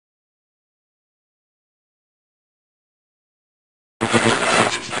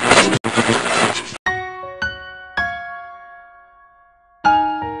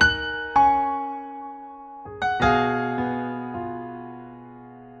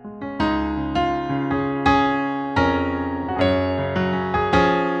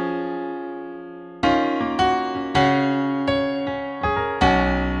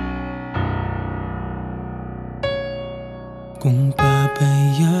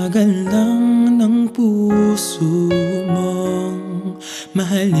Papayagan lang ng puso mong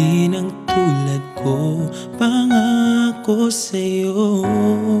mahalin ang tulad ko. Pangako sa'yo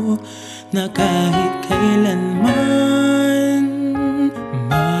na kahit kailanman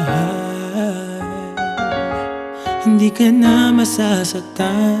mahal, hindi ka na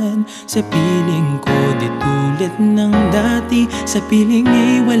masasaktan sa piling ko. Di tulad ng dati, sa piling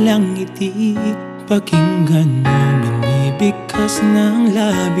ay walang ngiti. Pakinggan mo, binibigkas ng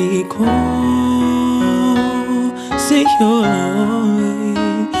labi ko sa'yo'y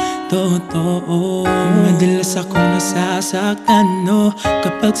totoo. Madalas akong nasasaktan, no?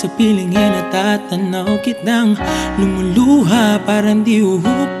 Kapag sa piling ay natatanaw kitang lumuluha, parang di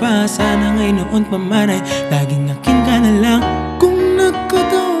uhupa. Sana ngayon noon pa man ay laging akin ka na lang. Kung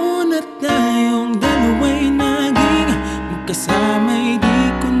nagkataon at tayong dalawa'y naging magkasama'y di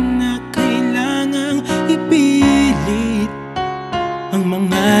ko na kailangang ipilit. Ang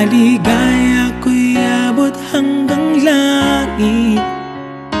mga ligaya ko'y abot hanggang langit.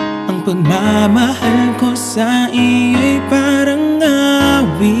 Ang pagmamahal ko sa iyo'y parang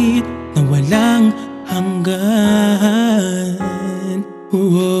awit na walang hanggan.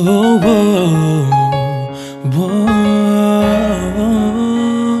 Whoa, whoa, whoa.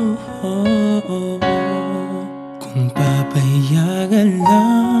 Kung papayagan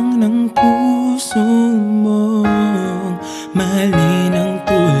lang ng puso mong mahalin ang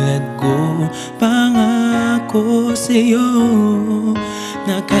tulad ko, pangako sa'yo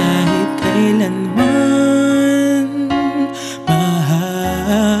na kahit kailanman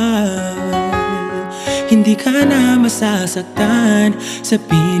mahal, hindi ka na masasaktan sa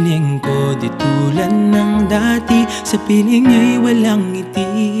piling ko. Di tulad ng dati, sa piling ay walang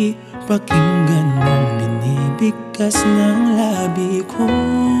ngiti. Pakinggan mong binibigkas ng labi ko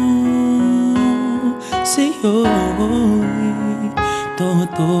sa'yo'y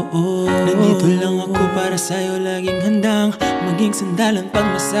totoo. Nandito lang ako para sa'yo, laging handang maging sandalan pag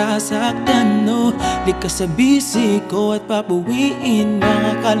masasaktan, no? Likas sa bisi ko at papuwiin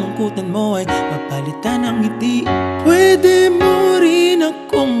mga kalungkutan mo ay papalitan ng ngiti. Pwede mo rin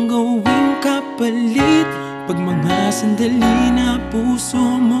akong gawing kapalit pag mga sandali na puso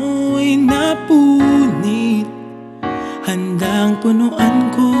mo'y napunit. Handang punuan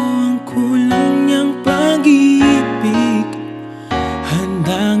ko ang kulang niyang pag-ibig,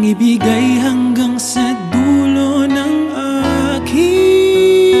 handang ibigay hanggang sa dulo ng aking.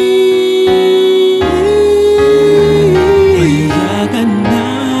 Payagan na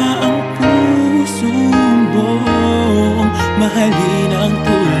ang puso mong mahalin ang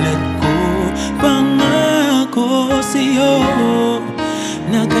tulad ko. Pangako sa'yo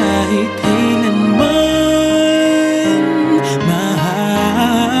na kahit kailanman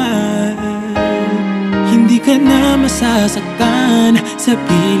mahal, hindi ka na masasaktan sa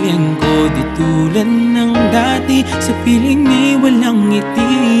piling ko. Di tulad ng dati, sa piling ay walang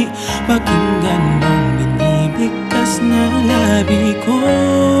ngiti. Pakinggan mong binibigkas na labi ko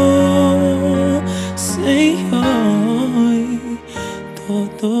sa'yo'y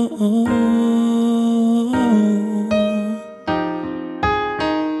totoo.